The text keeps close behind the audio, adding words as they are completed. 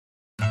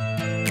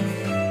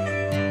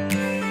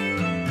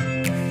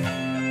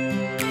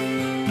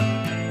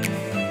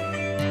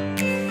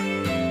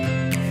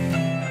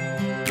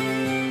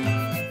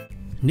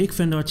Nick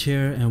Van Dodge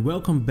here, and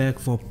welcome back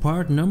for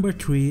part number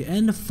 3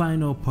 and the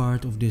final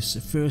part of this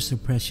first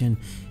impression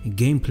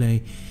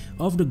gameplay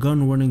of the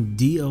Gunrunning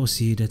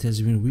DLC that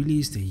has been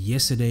released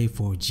yesterday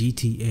for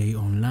GTA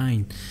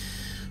Online.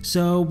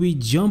 So we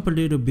jump a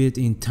little bit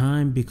in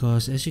time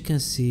because, as you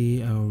can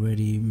see, I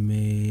already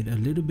made a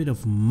little bit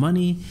of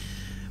money,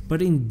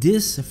 but in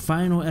this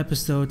final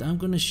episode I'm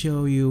gonna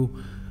show you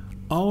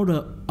all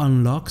the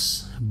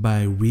unlocks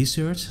by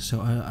research.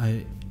 So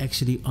I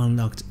actually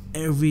unlocked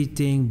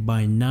everything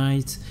by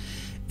night,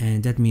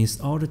 and that means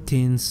all the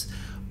tins,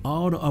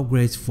 all the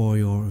upgrades for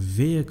your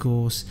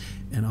vehicles,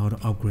 and all the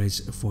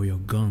upgrades for your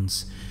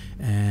guns.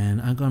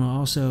 And I'm gonna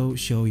also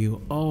show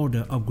you all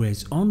the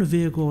upgrades on the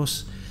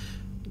vehicles,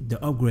 the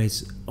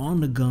upgrades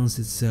on the guns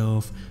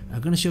itself.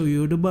 I'm gonna show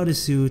you the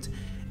bodysuit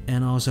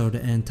and also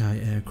the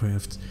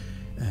anti-aircraft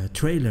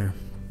trailer.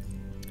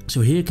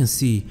 So here you can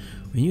see,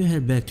 when you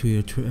head back to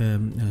your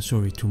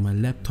to my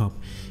laptop,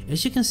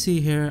 as you can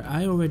see here,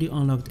 I already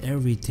unlocked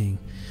everything.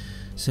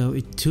 So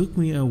it took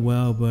me a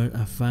while, but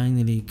I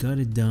finally got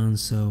it done.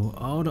 So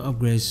all the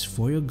upgrades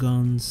for your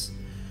guns,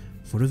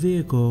 for the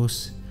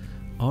vehicles,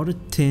 all the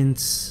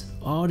tints,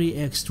 all the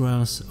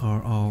extras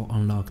are all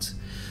unlocked.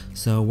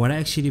 So what I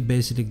actually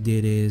basically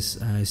did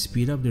is I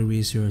speed up the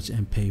research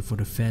and pay for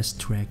the fast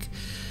track.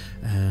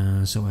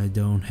 So I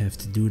don't have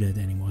to do that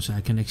anymore, so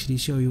I can actually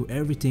show you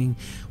everything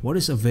what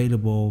is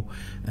available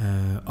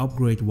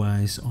upgrade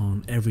wise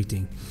on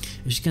everything.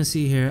 As you can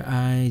see here,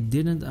 I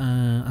didn't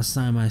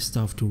assign my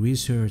stuff to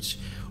research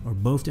or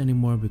both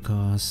anymore,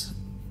 because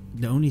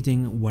the only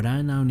thing what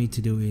I now need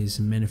to do is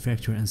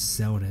manufacture and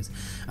sell that.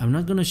 I'm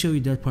not gonna show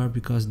you that part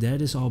because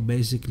that is all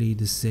basically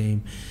the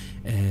same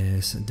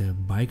as the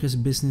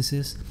bikers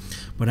businesses,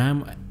 but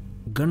I'm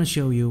gonna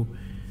show you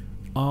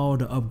all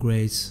the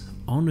upgrades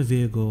on the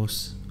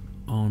vehicles,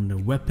 on the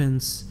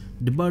weapons,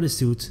 the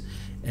bodysuit,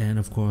 and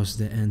of course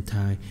the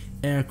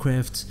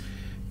anti-aircraft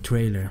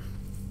trailer.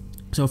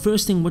 So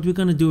first thing what we're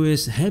gonna do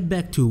is head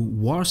back to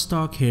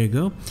Warstock. Here you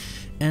go.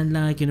 And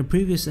like in the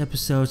previous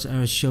episodes,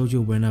 I showed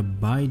you, when I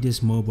buy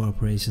this mobile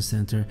operation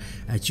center,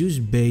 I choose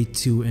bay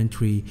 2 and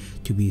 3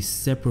 to be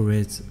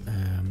separate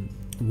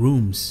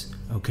rooms.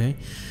 Okay,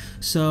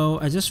 so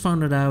I just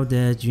found it out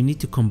that you need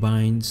to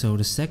combine. So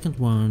the second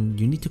one,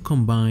 you need to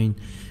combine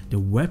the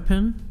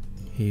weapon.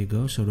 Here you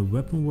go. So the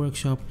weapon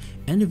workshop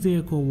and the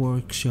vehicle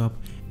workshop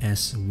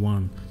as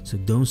one. So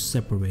don't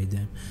separate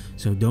them.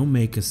 So don't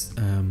make a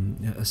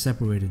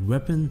separated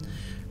weapon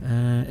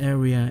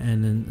area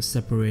and then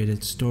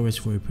separated storage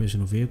for your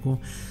personal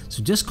vehicle.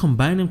 So just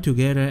combine them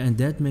together, and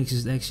that makes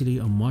it actually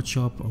a mod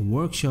shop, a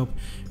workshop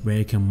where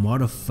you can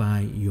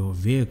modify your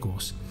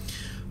vehicles.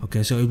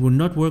 Okay, so it will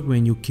not work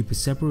when you keep it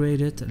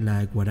separated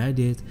like what I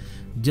did.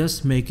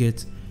 Just make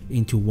it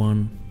into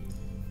one,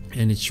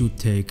 and it should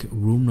take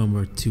room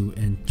number 2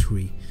 and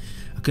 3.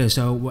 Okay,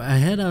 so I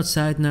head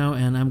outside now,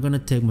 and I'm gonna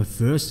take my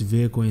first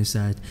vehicle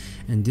inside,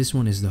 and this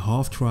one is the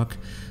half truck.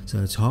 So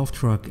it's half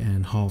truck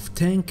and half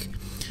tank,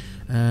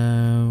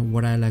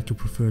 what I like to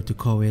prefer to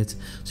call it.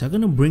 So I'm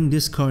gonna bring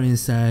this car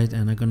inside,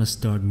 and I'm gonna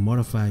start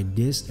modify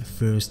this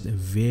first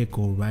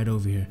vehicle right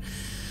over here.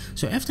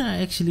 So after I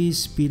actually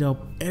speed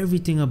up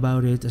everything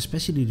about it,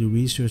 especially the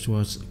research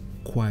was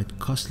quite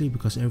costly,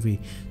 because every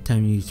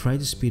time you try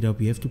to speed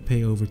up you have to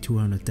pay over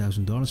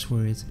 $200,000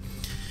 for it.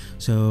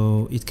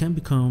 So it can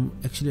become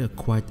actually a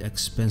quite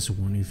expensive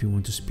one if you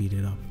want to speed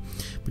it up,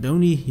 but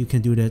only you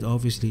can do that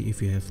obviously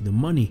if you have the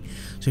money.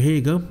 So here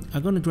you go.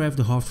 I'm gonna drive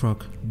the half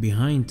truck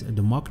behind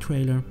the mock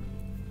trailer,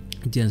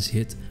 just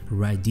hit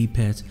right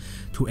D-pad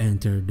to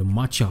enter the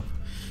mod shop.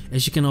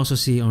 As you can also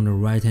see on the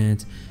right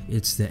hand,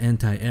 it's the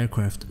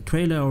anti-aircraft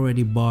trailer I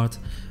already bought.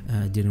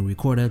 I didn't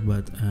record it,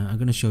 but I'm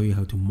gonna show you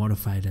how to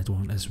modify that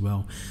one as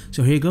well.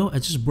 So here you go. I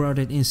just brought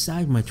it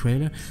inside my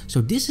trailer.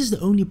 So this is the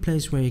only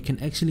place where you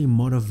can actually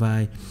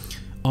modify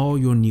all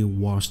your new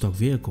Warstock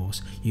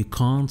vehicles. You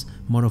can't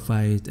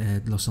modify it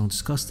at Los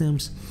Santos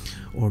Customs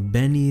or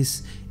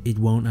Benny's. It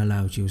won't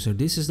allow you. So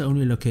this is the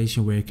only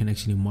location where you can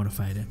actually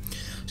modify that.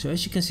 So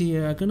as you can see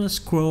here, I'm gonna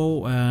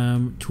scroll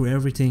through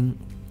everything.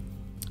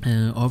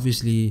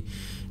 Obviously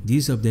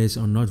these updates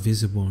are not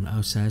visible on the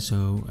outside,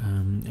 so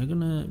I'm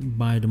gonna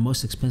buy the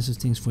most expensive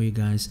things for you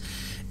guys,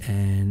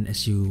 and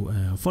as you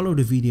follow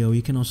the video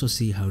you can also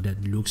see how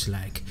that looks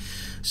like.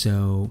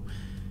 So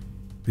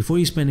before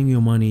you're spending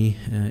your money,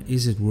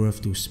 is it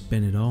worth to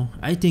spend it all?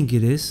 I think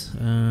it is,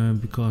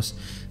 because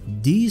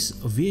these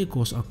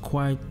vehicles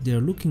are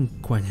they're looking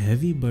quite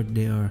heavy, but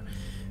they are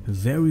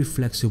very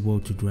flexible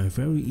to drive,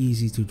 very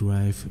easy to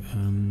drive,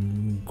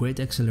 great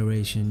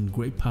acceleration,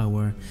 great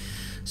power.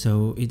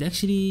 So it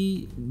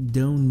actually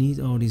don't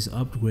need all these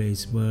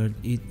upgrades, but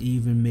it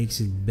even makes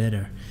it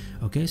better.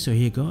 Okay, so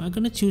here you go. I'm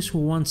gonna choose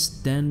for one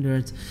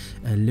standard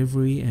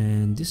livery,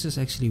 and this is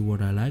actually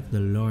what I like, the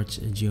large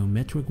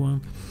geometric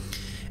one.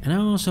 And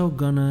I'm also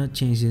gonna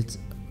change it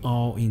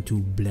all into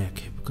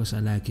black because I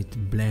like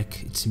it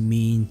black. It's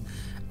mean.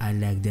 I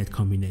like that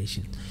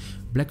combination.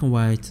 Black and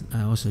white,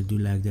 I also do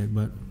like that,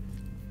 but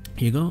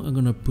here you go. I'm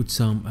gonna put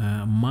some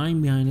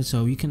mine behind it,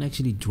 so you can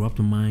actually drop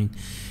the mine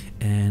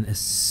and as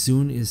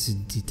soon as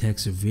it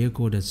detects a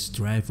vehicle that's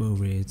drive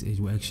over it, it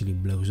will actually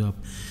blows up.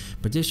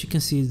 But as you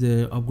can see,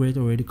 the upgrade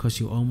already costs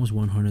you almost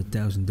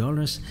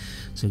 $100,000,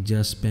 so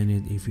just spend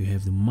it if you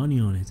have the money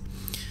on it.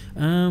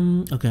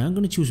 Okay, I'm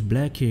gonna choose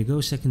black. Here you go,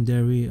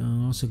 secondary.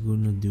 I'm also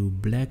gonna do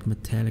black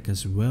metallic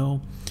as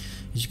well.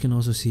 As you can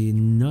also see,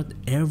 not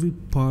every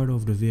part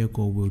of the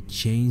vehicle will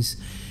change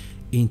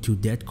into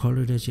that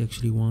color that you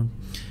actually want.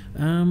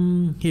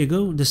 Here you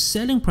go. The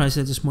selling price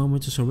at this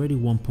moment is already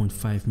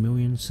 1.5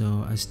 million,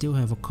 so I still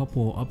have a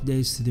couple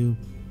updates to do,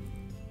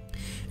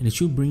 and it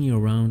should bring you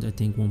around, I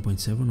think,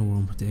 1.7 or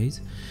 1.8.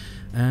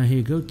 Here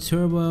you go,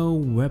 turbo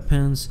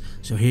weapons.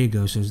 So here you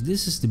go. So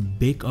this is the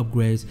big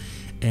upgrade,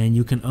 and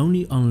you can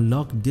only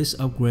unlock this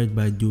upgrade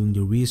by doing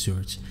the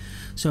research.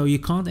 So you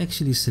can't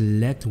actually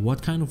select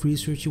what kind of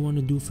research you want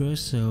to do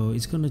first, so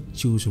it's gonna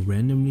choose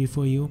randomly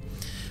for you.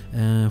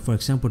 For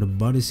example, the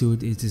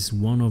bodysuit, it is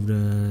one of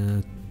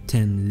the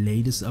 10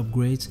 latest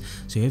upgrades,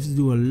 so you have to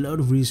do a lot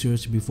of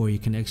research before you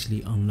can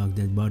actually unlock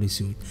that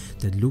bodysuit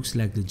that looks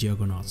like the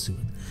Juggernaut suit.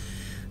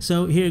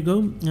 So here you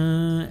go.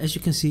 As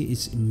you can see,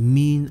 it's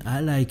mean.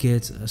 I like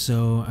it,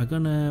 so I'm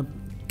gonna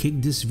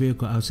kick this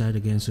vehicle outside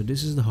again. So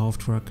this is the half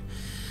truck.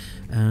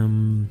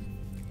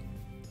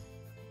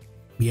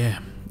 Yeah,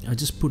 I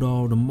just put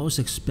all the most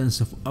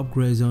expensive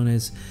upgrades on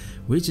it,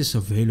 which is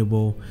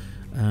available.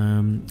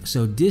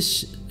 So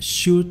this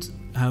should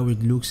how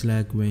it looks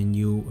like when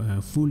you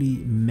fully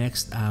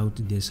maxed out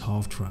this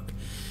half truck.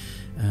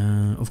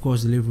 Of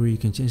course, the livery you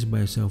can change it by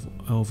yourself.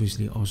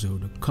 Obviously, also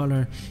the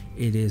color.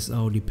 It is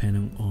all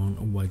depending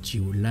on what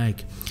you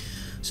like.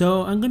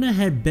 So I'm gonna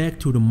head back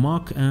to the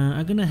mock.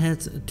 I'm gonna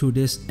head to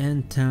this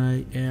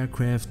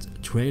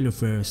anti-aircraft trailer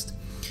first.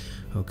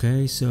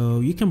 Okay, so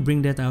you can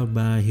bring that out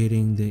by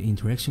hitting the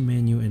interaction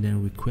menu and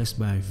then request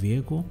by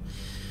vehicle.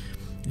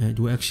 It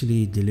will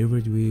actually deliver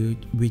it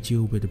with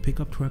you with a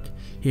pickup truck.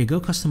 Here you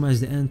go, customize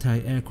the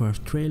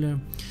anti-aircraft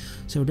trailer.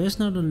 So there's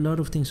not a lot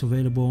of things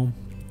available.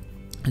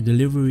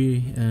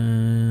 Delivery,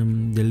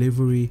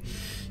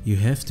 you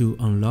have to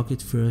unlock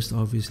it first,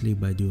 obviously,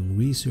 by doing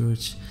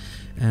research.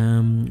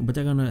 But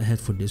I'm gonna head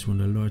for this one,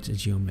 the large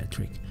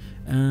geometric.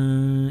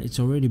 It's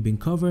already been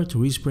covered.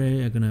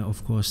 Respray, I'm gonna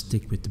of course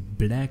stick with the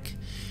black.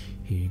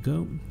 Here you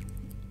go,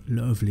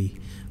 lovely.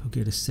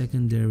 Okay, the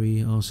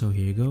secondary also,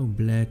 here you go,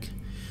 black,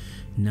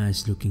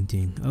 nice looking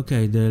thing.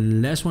 Okay, the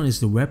last one is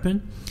the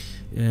weapon.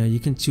 You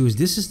can choose,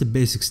 this is the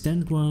basic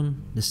standard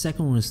one, the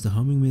second one is the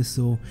homing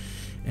missile,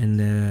 and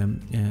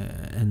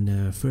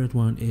the third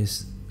one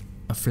is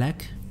a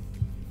flag,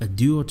 a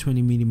dual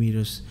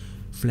 20mm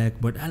flag,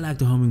 but I like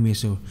the homing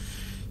missile.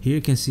 Here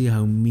you can see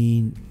how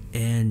mean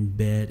and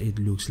bad it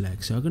looks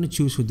like, so I'm gonna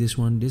choose for this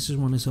one. This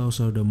one is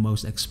also the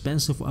most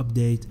expensive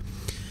update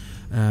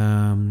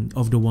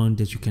of the one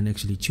that you can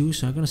actually choose,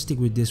 so I'm gonna stick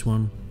with this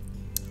one.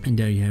 And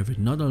there you have it,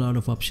 not a lot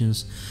of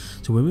options.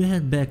 So when we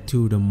head back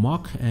to the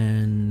mock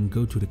and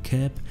go to the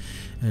cab,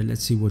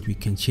 let's see what we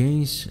can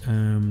change.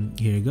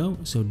 Here you go.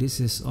 So this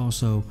is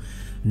also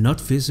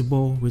not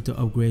visible with the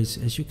upgrades,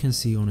 as you can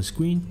see on the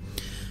screen.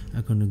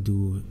 I'm gonna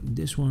do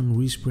this one,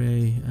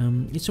 respray.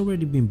 It's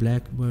already been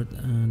black, but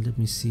let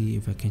me see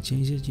if I can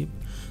change it. Yep,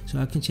 so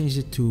I can change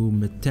it to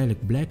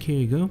metallic black.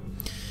 Here you go.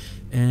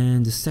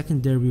 And the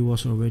secondary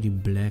was already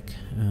black,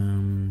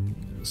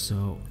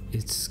 so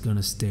it's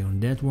gonna stay on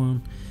that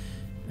one.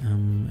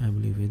 I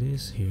believe it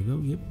is. Here you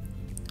go. Yep,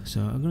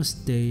 so I'm gonna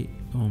stay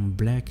on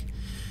black.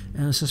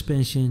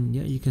 Suspension,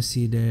 yeah, you can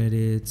see that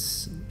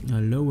it's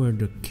lower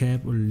the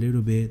cap a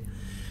little bit.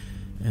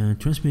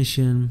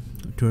 Transmission,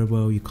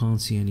 turbo, you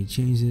can't see any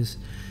changes.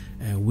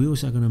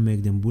 Wheels are gonna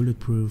make them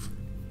bulletproof.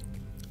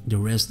 The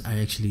rest I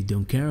actually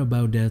don't care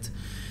about that.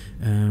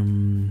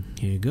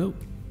 Here you go.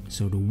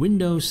 So the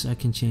windows, I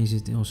can change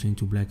it also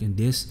into black, and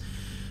this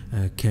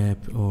cab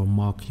or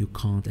mock, you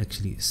can't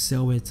actually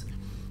sell it.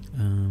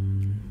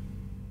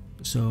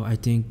 So I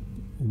think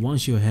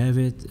once you have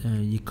it,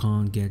 you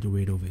can't get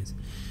rid of it.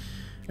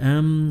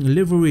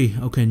 Livery,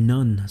 okay,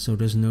 none. So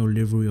there's no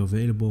livery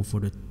available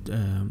for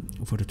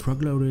the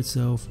truck loader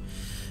itself.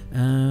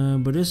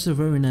 But this is a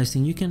very nice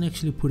thing. You can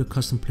actually put a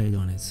custom plate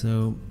on it.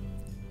 So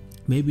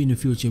maybe in the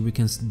future we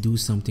can do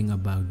something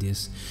about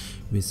this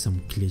with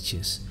some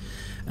glitches.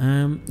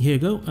 Here you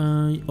go.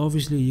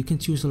 Obviously you can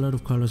choose a lot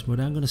of colors, but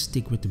I'm gonna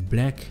stick with the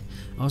black.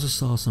 I also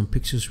saw some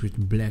pictures with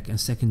black and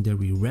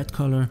secondary red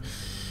color.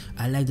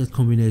 I like that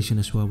combination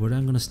as well, but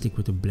I'm gonna stick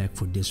with the black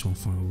for this one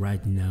for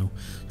right now.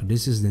 So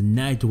this is the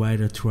Knight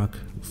Rider truck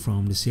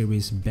from the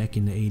series back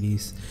in the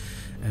 80s.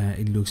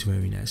 It looks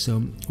very nice.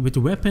 So with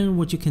the weapon,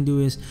 what you can do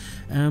is,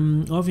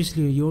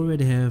 obviously you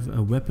already have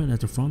a weapon at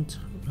the front,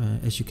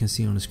 as you can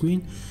see on the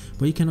screen,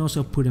 but you can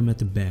also put them at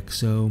the back.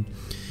 So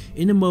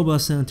in the mobile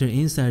center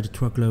inside the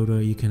truck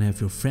loader, you can have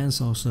your friends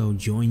also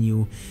join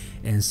you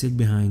and sit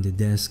behind the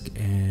desk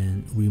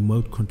and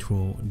remote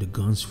control the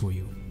guns for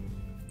you.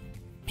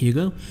 Here you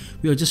go.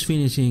 We are just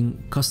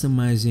finishing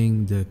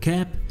customizing the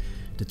cab,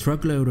 the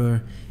truck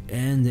loader,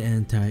 and the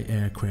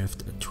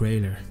anti-aircraft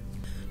trailer.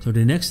 So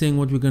the next thing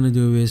what we're gonna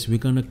do is we're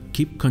gonna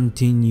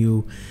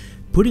continue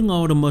putting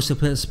all the most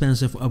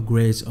expensive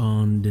upgrades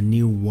on the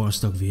new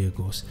Warstock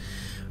vehicles.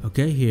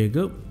 Okay, here you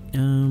go.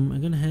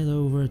 I'm gonna head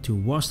over to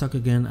Warstock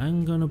again.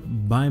 I'm gonna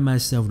buy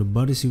myself the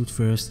bodysuit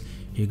first.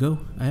 Here you go.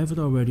 I have it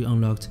already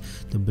unlocked,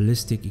 the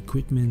ballistic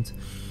equipment,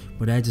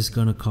 but I just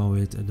gonna call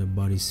it the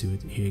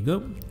bodysuit. Here you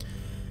go.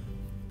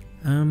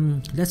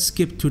 Let's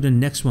skip to the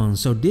next one.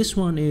 So this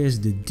one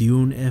is the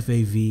Dune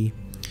FAV.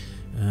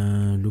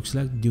 Looks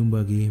like Dune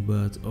buggy,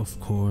 but of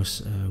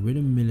course with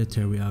a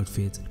military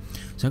outfit.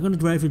 So I'm gonna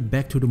drive it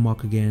back to the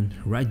mock again,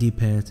 right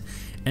D-pad,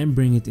 and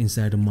bring it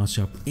inside the mod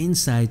shop,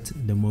 inside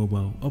the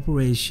mobile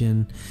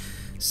operation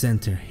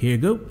center. Here you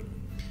go.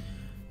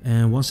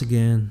 And once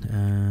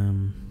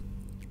again,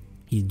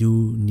 you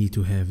do need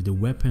to have the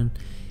weapon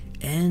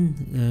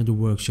and the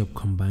workshop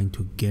combined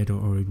together,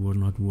 or it will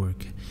not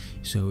work.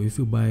 So if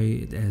you buy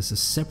it as a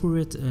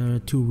separate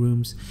 2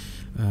 rooms,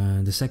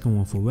 the second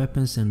one for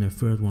weapons and the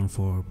third one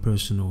for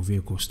personal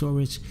vehicle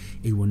storage,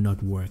 it will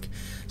not work.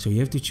 So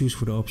you have to choose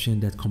for the option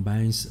that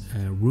combines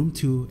room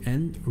 2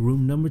 and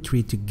room number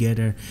 3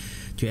 together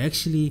to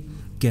actually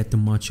get the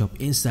mod shop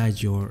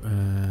inside your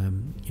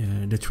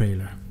the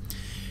trailer.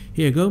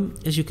 Here you go.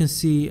 As you can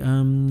see,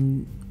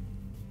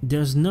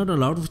 there's not a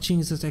lot of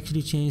changes that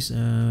actually changed.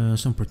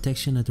 Some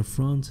protection at the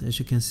front, as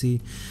you can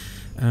see.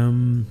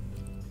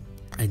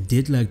 I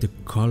did like the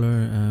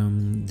color,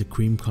 the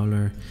cream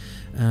color,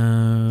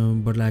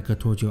 but like I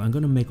told you, I'm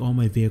gonna make all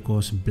my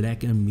vehicles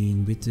black and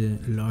mean with the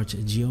large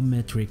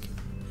geometric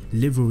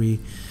livery,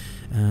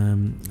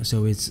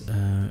 so it's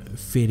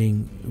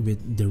fitting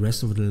with the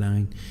rest of the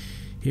line.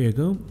 Here you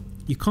go.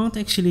 You can't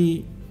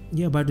actually,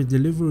 by the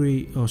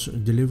delivery, also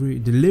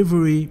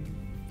delivery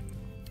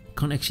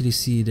can't actually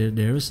see that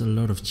there is a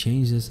lot of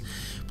changes.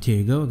 But here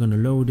you go. I'm gonna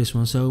lower this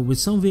one. So with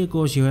some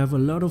vehicles you have a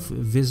lot of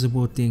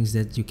visible things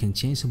that you can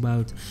change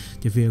about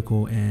the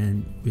vehicle,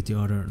 and with the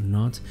other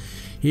not.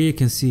 Here you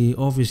can see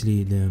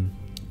obviously the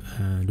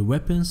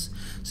weapons.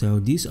 So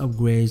these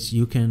upgrades,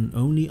 you can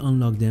only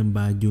unlock them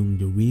by doing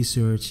the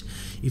research.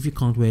 If you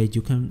can't wait,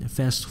 you can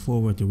fast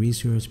forward the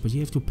research, but you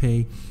have to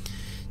pay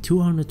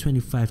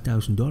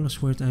 $225,000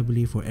 for it, I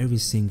believe, for every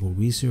single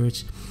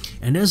research,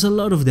 and there's a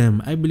lot of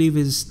them. I believe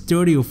it's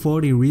 30 or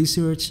 40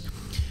 research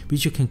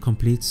which you can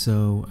complete,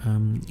 so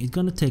it's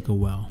gonna take a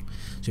while.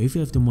 So if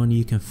you have the money,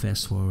 you can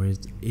fast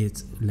forward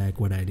it like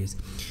what I did.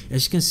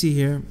 As you can see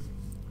here,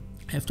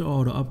 after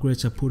all the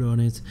upgrades I put on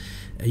it,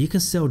 you can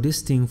sell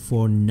this thing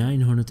for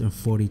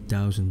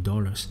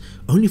 $940,000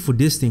 only for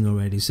this thing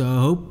already. So I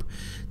hope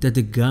that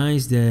the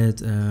guys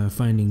that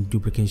finding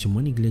duplication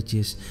money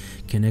glitches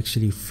can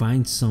actually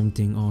find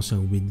something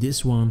also with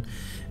this one,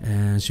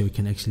 so you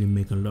can actually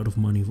make a lot of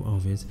money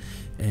of it.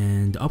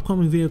 And the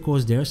upcoming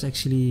vehicles, there's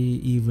actually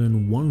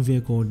even one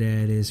vehicle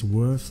that is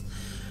worth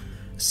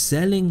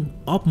selling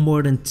up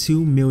more than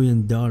 $2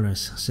 million.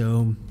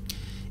 So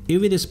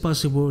if it is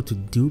possible to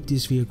dupe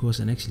these vehicles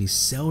and actually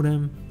sell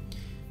them,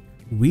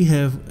 we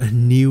have a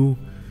new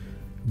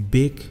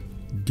big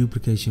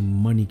duplication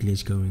money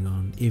glitch going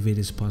on, if it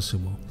is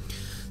possible.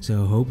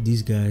 So I hope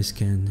these guys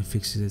can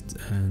fix it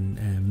and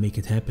make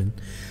it happen.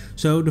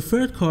 So the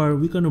third car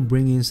we're gonna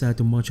bring inside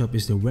the mod shop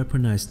is the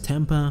Weaponized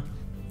Tampa.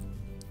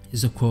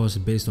 It's of course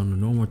based on the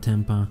normal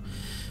Tampa.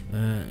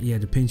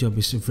 The paint job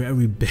is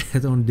very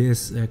bad on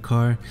this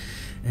car.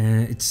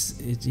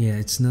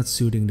 It's not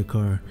suiting the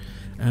car.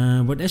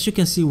 But as you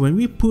can see, when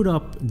we put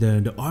up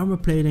the armor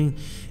plating,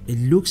 it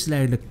looks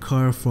like the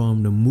car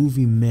from the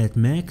movie Mad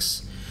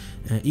Max.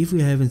 If you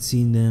haven't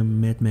seen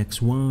them, Mad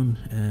Max 1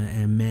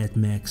 and Mad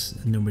Max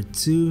number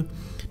 2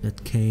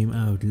 that came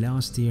out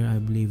last year, I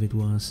believe it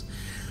was.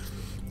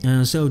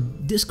 So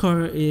this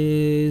car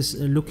is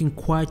looking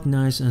quite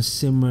nice and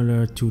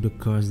similar to the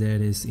cars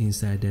that is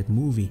inside that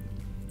movie.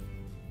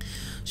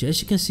 So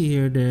as you can see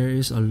here, there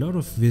is a lot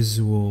of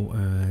visual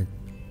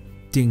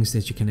things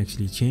that you can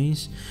actually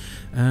change,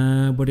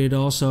 but it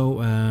also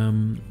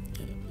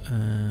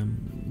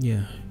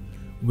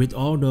with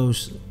all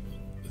those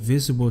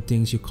visible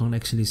things, you can't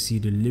actually see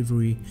the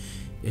livery,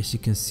 as you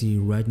can see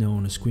right now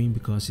on the screen,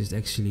 because it's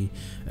actually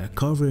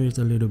covered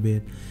a little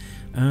bit.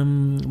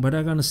 But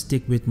I'm gonna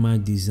stick with my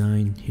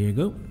design. Here you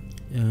go.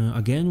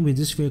 Again, with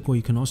this vehicle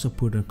you can also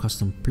put a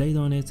custom plate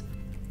on it.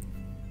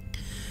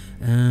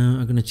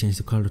 I'm gonna change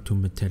the color to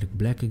metallic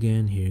black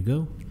again. Here you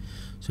go.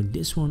 So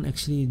this one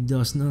actually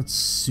does not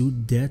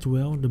suit that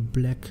well, the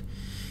black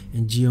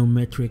and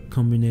geometric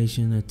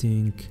combination. I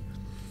think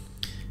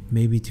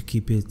maybe to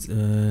keep it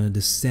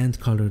the sand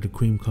color, the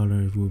cream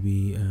color, it will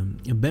be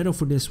better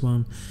for this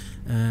one,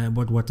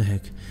 but what the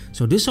heck.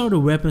 So these are the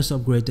weapons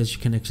upgrade that you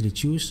can actually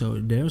choose. So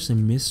there's a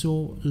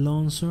missile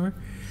launcher,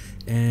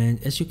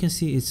 and as you can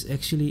see, it's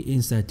actually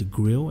inside the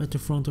grill at the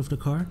front of the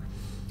car.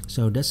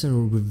 So that's a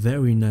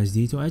very nice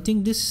detail. I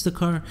think this is the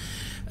car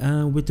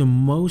with the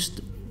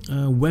most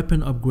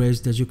weapon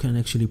upgrades that you can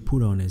actually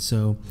put on it.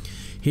 So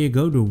here you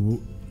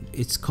go.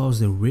 It's called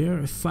the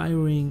rear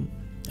firing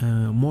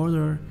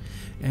mortar,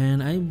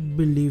 and I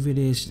believe it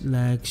is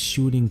like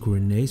shooting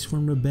grenades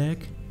from the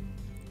back.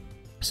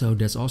 So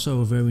that's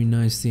also a very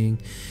nice thing.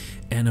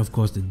 And of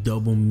course the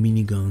double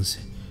miniguns.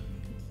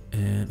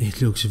 and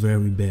it looks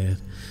very bad.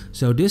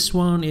 So this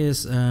one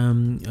is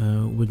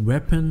with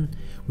weapon.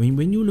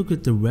 When you look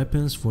at the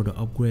weapons for the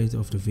upgrade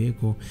of the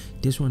vehicle,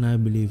 this one I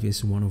believe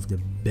is one of the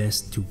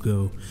best to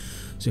go.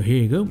 So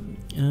here you go.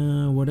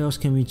 What else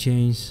can we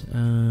change?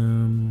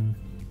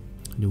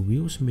 The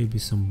wheels, maybe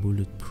some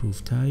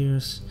bulletproof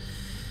tires.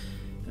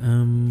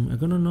 I'm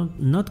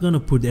not gonna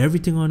put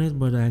everything on it,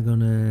 but I'm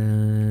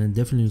gonna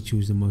definitely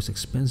choose the most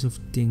expensive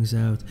things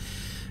out,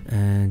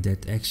 and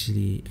that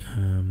actually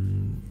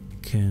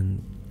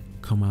can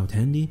come out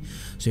handy.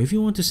 So if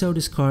you want to sell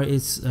this car,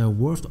 it's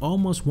worth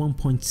almost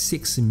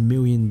 $1.6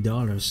 million.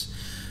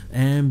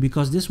 And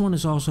because this one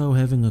is also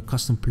having a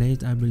custom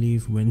plate, I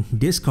believe, when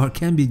this car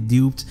can be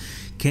duped,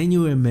 can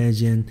you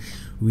imagine?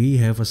 We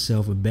have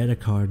ourselves a better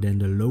car than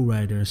the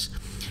lowriders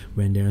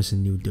when there's a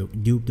new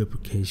dupe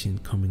duplication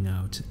coming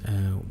out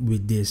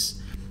with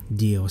this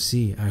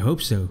DLC. I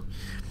hope so.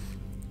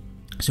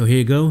 So here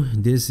you go.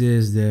 This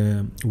is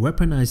the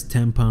Weaponized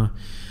Tampa,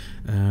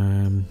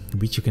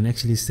 which you can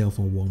actually sell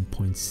for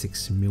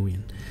 1.6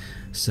 million.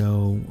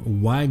 So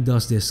why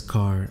does this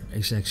car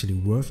is actually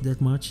worth that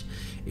much?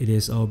 It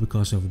is all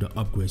because of the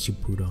upgrades you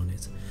put on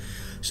it.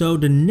 So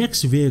the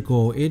next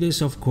vehicle, it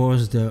is of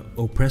course the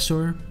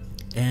Oppressor,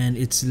 and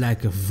it's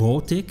like a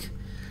Voltic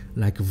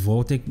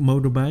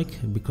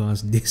motorbike,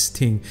 because this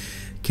thing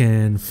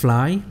can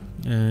fly.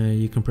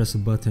 You can press a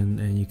button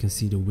and you can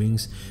see the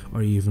wings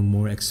or even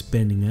more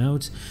expanding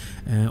out.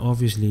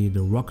 Obviously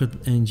the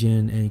rocket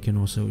engine, and you can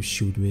also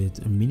shoot with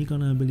a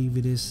minigun, I believe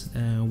it is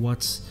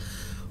what's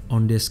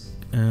on this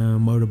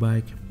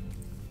motorbike.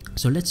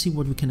 So let's see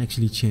what we can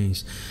actually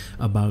change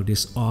about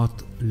this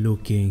odd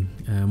looking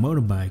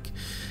motorbike.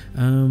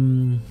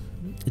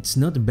 It's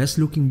not the best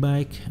looking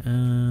bike,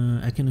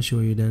 I can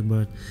assure you that,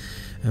 but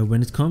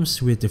when it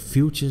comes with the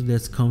features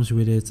that comes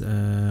with it,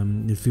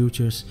 the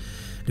features,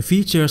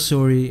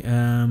 sorry,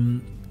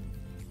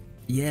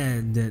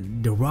 yeah,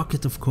 the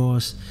rocket, of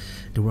course,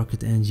 the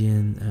rocket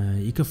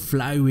engine, you can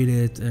fly with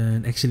it,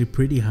 and actually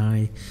pretty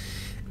high.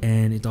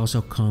 And it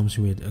also comes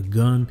with a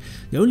gun.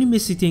 The only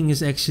missing thing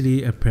is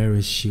actually a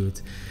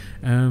parachute.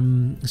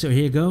 So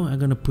here you go. I'm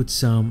gonna put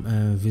some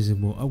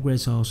visible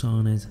upgrades also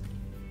on it.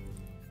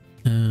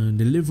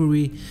 The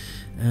livery,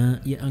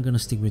 yeah, I'm gonna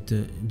stick with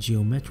the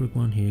geometric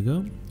one. Here you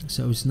go.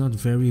 So it's not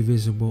very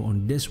visible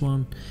on this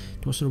one.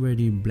 It was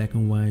already black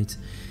and white,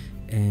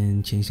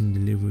 and changing the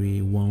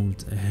livery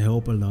won't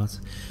help a lot.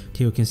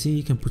 Here you can see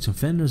you can put some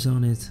fenders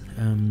on it,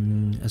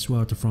 as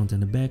well at the front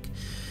and the back.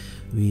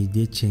 We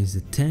did change the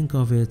tank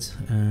of it.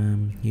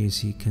 Here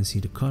you can see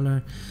the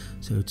color,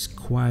 so it's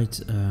quite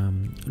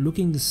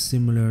looking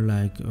similar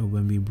like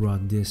when we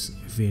brought this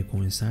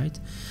vehicle inside.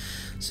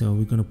 So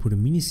we're gonna put a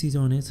mini seat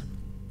on it.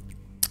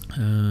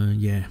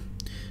 Yeah,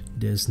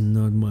 there's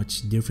not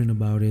much different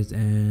about it,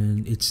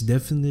 and it's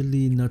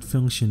definitely not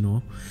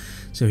functional.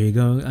 So here you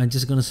go. I'm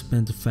just gonna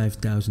spend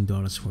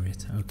 $5,000 for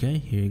it. Okay,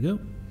 here you go.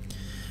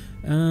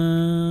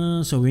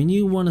 So when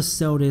you want to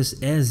sell this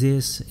as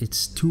is,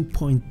 it's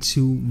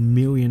 2.2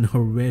 million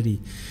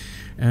already.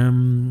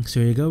 So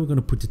here you go. We're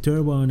gonna put the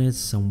turbo on it,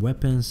 some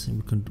weapons,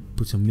 we can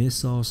put some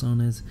missiles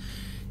on it.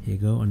 Here you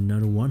go,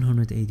 another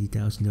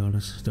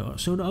 $180,000.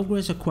 So the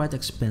upgrades are quite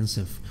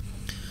expensive,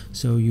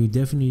 so you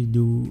definitely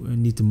do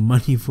need the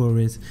money for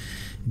it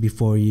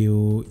before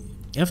you,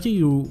 after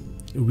you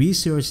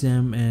research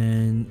them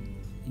and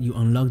you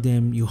unlock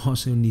them, you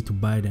also need to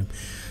buy them.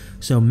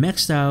 So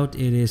maxed out,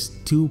 it is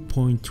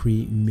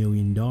 $2.3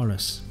 million.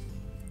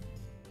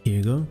 Here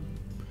you go.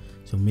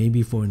 So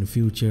maybe for in the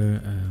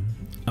future,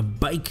 a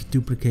bike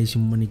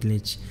duplication money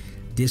glitch,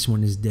 this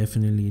one is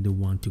definitely the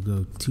one to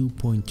go.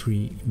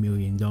 $2.3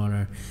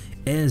 million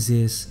as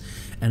is,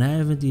 and I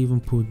haven't even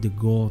put the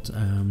gold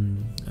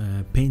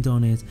paint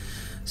on it,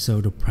 so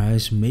the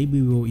price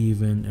maybe will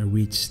even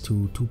reach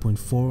to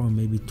 2.4 or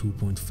maybe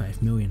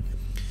 2.5 million.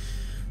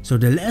 So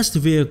the last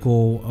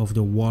vehicle of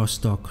the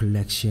Warstock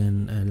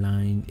collection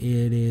line,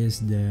 it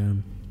is the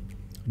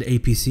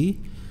APC.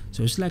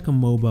 So it's like a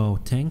mobile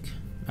tank,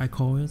 I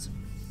call it.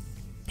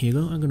 Here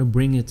you go. I'm gonna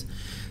bring it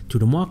to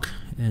the mock,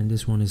 and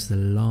this one is the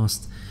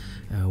last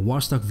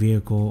Warstock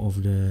vehicle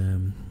of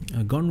the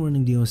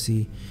Gunrunning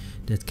DLC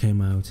that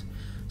came out.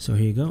 So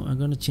here you go. I'm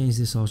gonna change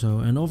this also,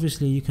 and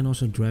obviously you can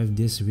also drive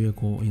this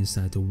vehicle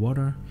inside the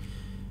water,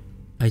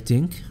 I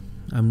think.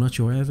 I'm not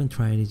sure, I haven't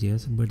tried it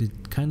yet, but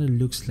it kind of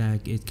looks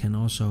like it can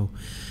also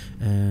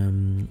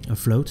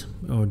float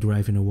or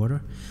drive in the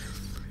water.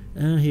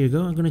 Here you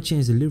go. I'm gonna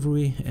change the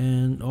livery,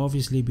 and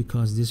obviously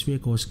because this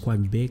vehicle is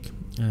quite big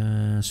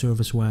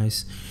service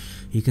wise,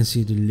 you can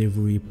see the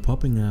livery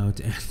popping out,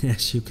 and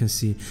as you can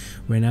see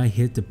when I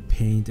hit the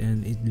paint,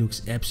 and it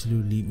looks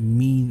absolutely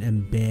mean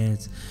and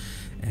bad,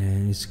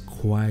 and it's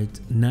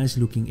quite nice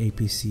looking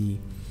APC.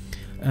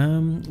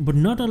 But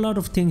not a lot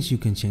of things you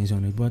can change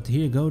on it. But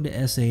here you go,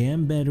 the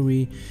SAM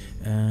battery.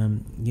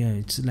 Yeah,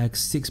 it's like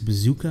 6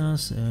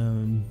 bazookas,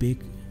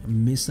 big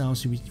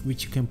missiles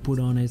which you can put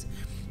on it,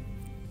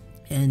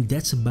 and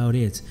that's about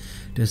it.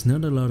 There's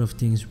not a lot of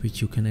things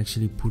which you can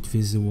actually put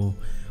visible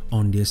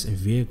on this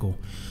vehicle.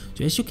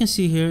 So as you can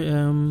see here,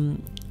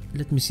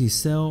 let me see,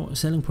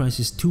 selling price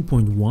is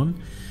 2.1.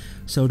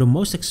 So the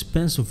most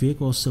expensive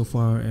vehicle so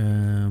far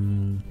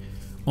on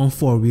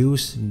 4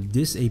 wheels,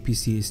 this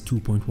APC is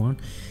 2.1,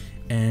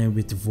 and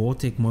with the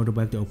Vortic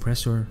motorbike, the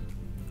Oppressor,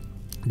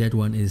 that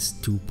one is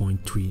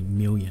 2.3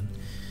 million.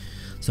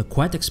 So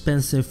quite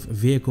expensive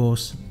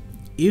vehicles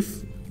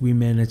if we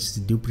manage to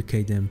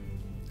duplicate them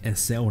and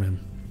sell them.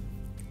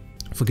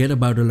 Forget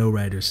about the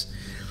lowriders.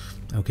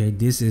 Okay,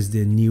 this is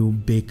the new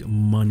big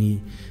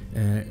money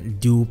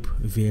dupe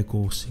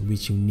vehicles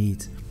which you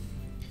need.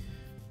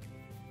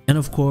 And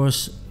of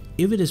course,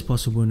 if it is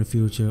possible in the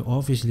future,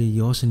 obviously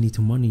you also need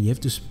the money you have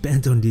to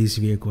spend on these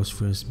vehicles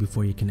first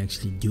before you can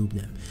actually dupe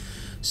them.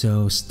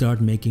 So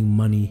start making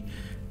money,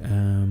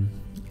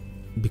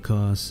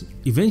 because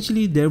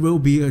eventually there will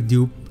be a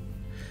dupe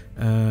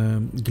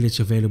glitch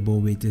available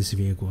with these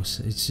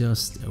vehicles. It's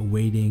just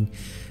waiting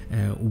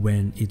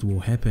when it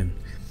will happen.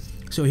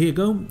 So here you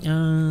go.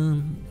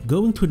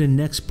 Going to the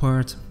next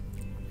part,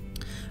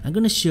 I'm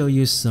gonna show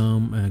you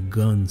some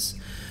guns.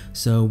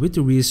 So with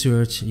the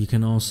research, you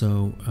can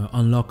also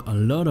unlock a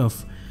lot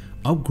of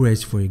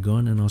upgrades for your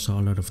gun and also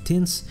a lot of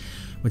tints.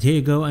 But here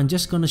you go, I'm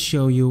just gonna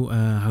show you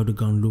how the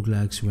gun looks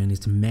like when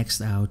it's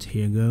maxed out.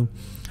 Here you go.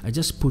 I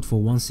just put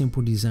for one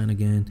simple design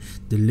again.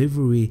 The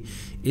livery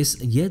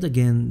is yet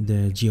again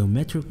the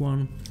geometric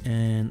one,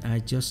 and I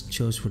just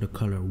chose for the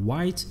color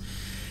white,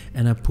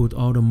 and I put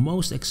all the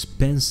most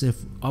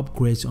expensive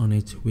upgrades on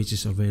it which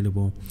is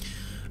available.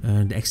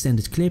 The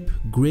extended clip,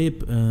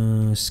 grip,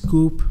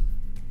 scoop,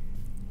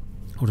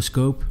 or the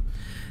scope.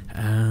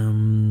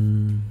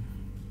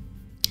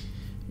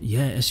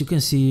 Yeah, as you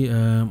can see,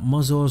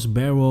 muzzles,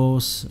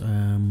 barrels,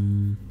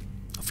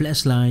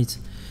 flashlight,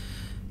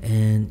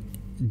 and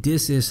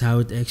this is how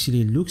it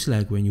actually looks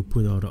like when you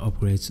put all the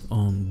upgrades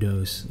on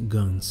those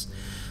guns.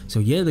 So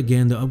yet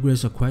again, the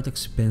upgrades are quite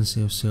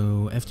expensive,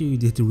 so after you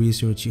did the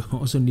research, you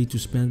also need to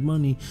spend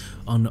money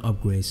on the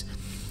upgrades.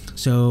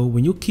 So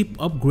when you keep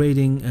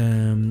upgrading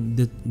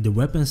the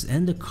weapons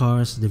and the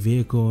cars, the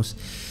vehicles,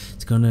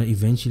 it's gonna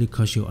eventually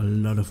cost you a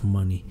lot of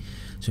money.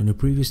 So in the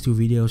previous 2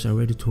 videos I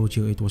already told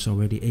you it was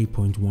already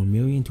 8.1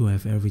 million to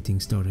have everything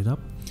started up.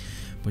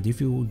 But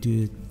if you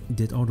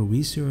did all the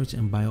research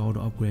and buy all the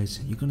upgrades,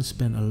 you're gonna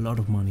spend a lot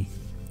of money.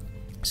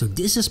 So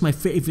this is my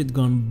favorite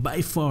gun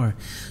by far.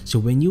 So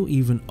when you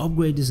even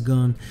upgrade this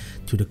gun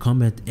to the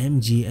Combat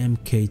MG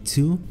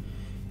MK2,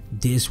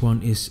 this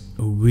one is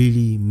a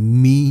really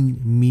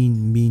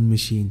mean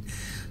machine.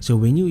 So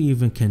when you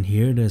even can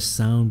hear the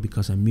sound,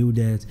 because I mute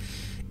that,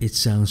 it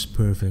sounds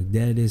perfect.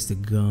 That is the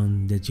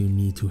gun that you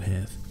need to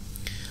have.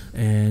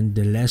 And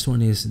the last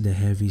one is the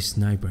heavy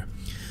sniper.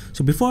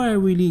 So before I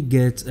really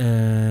get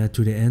to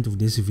the end of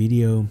this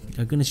video,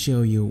 I'm gonna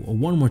show you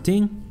one more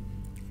thing,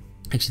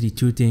 actually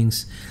 2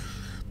 things.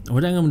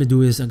 What I'm gonna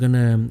do is I'm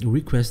gonna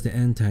request the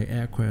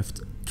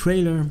anti-aircraft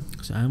trailer.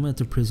 So I'm at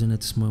the prison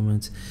at this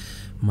moment.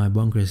 My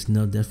bunker is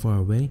not that far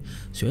away.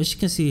 So as you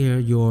can see here,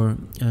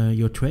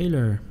 your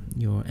trailer,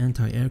 your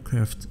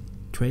anti-aircraft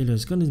trailer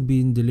is gonna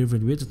be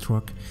delivered with the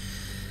truck,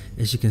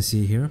 as you can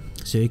see here.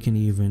 So you can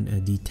even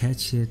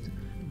detach it.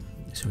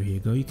 So here you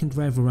go, you can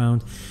drive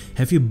around,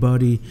 have your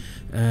buddy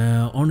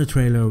on the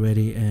trailer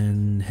already,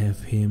 and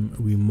have him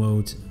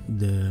remote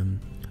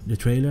the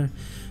trailer.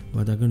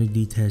 But I'm gonna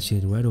detach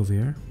it right over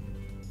here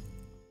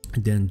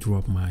and then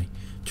drop my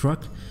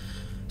truck.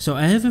 So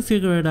I haven't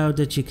figured out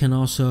that you can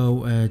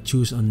also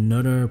choose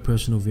another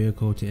personal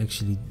vehicle to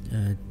actually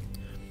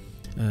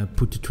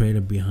put the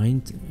trailer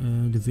behind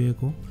the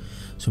vehicle.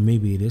 So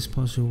maybe it is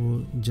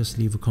possible. Just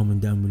leave a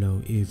comment down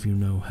below if you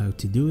know how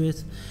to do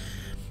it.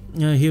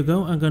 Here you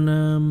go. I'm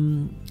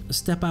gonna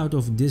step out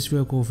of this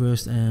vehicle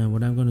first, and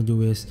what I'm gonna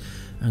do is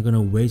I'm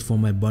gonna wait for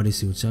my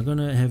bodysuit. So I'm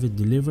gonna have it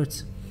delivered.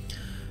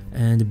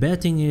 And the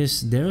bad thing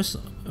is there's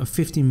a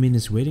 15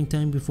 minutes waiting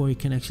time before you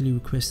can actually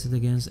request it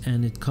again,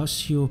 and it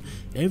costs you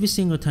every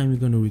single time you're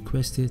gonna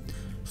request it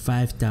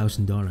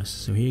 $5,000.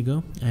 So here you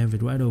go, I have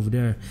it right over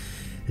there.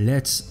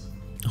 Let's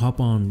hop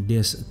on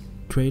this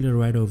trailer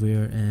right over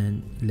here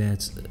and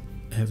let's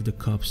have the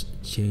cops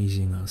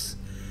chasing us.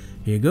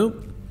 Here you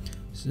go.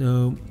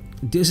 So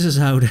this is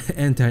how the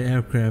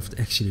anti-aircraft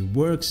actually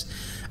works.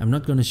 I'm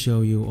not gonna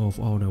show you of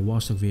all the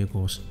Warstock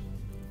vehicles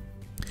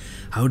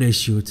how they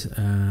shoot,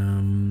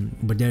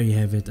 but there you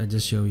have it. I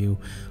just show you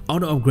all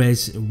the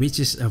upgrades which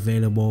is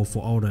available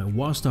for all the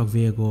Warstock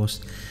vehicles,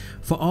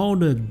 for all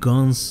the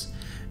guns,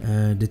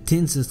 the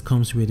tints that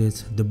comes with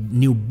it, the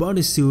new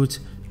bodysuit,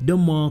 the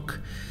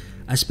mock.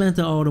 I spent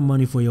all the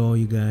money for all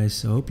you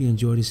guys. I hope you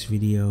enjoyed this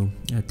video.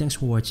 Thanks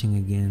for watching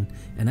again,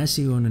 and I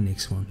see you on the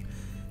next one.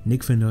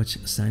 Nick Van Dutch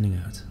signing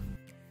out.